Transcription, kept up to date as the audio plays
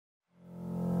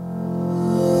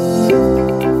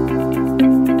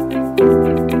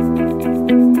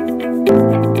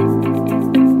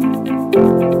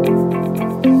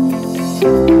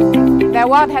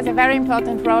award has a very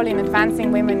important role in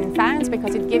advancing women in science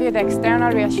because it gives you the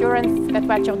external reassurance that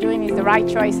what you're doing is the right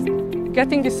choice.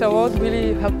 Getting this award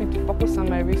really helped me to focus on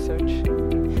my research.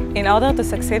 In order to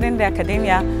succeed in the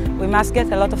academia, we must get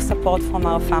a lot of support from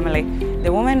our family.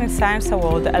 The Women in Science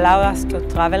Award allows us to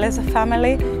travel as a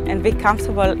family and be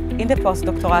comfortable in the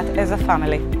postdoctorate as a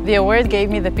family. The award gave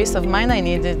me the peace of mind I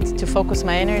needed to focus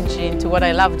my energy into what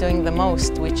I love doing the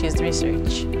most, which is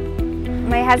research.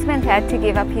 My husband had to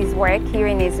give up his work here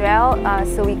in Israel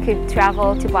so we could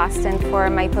travel to Boston for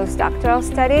my postdoctoral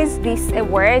studies. This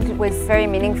award was very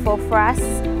meaningful for us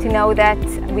to know that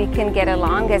we can get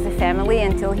along as a family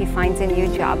until he finds a new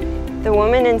job. The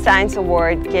Women in Science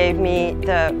Award gave me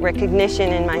the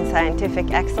recognition in my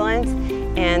scientific excellence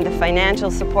and the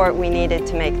financial support we needed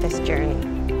to make this journey.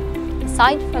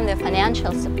 Aside from the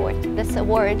financial support, this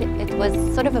award, it was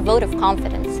sort of a vote of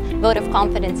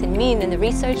confidence in me and in the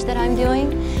research that I'm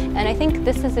doing. And I think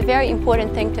this is a very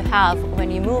important thing to have when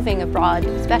you're moving abroad,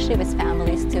 especially with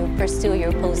families, to pursue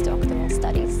your postdoctoral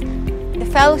studies. The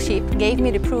fellowship gave me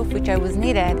the proof which I was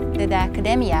needed that the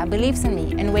academia believes in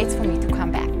me and waits for me to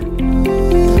come back.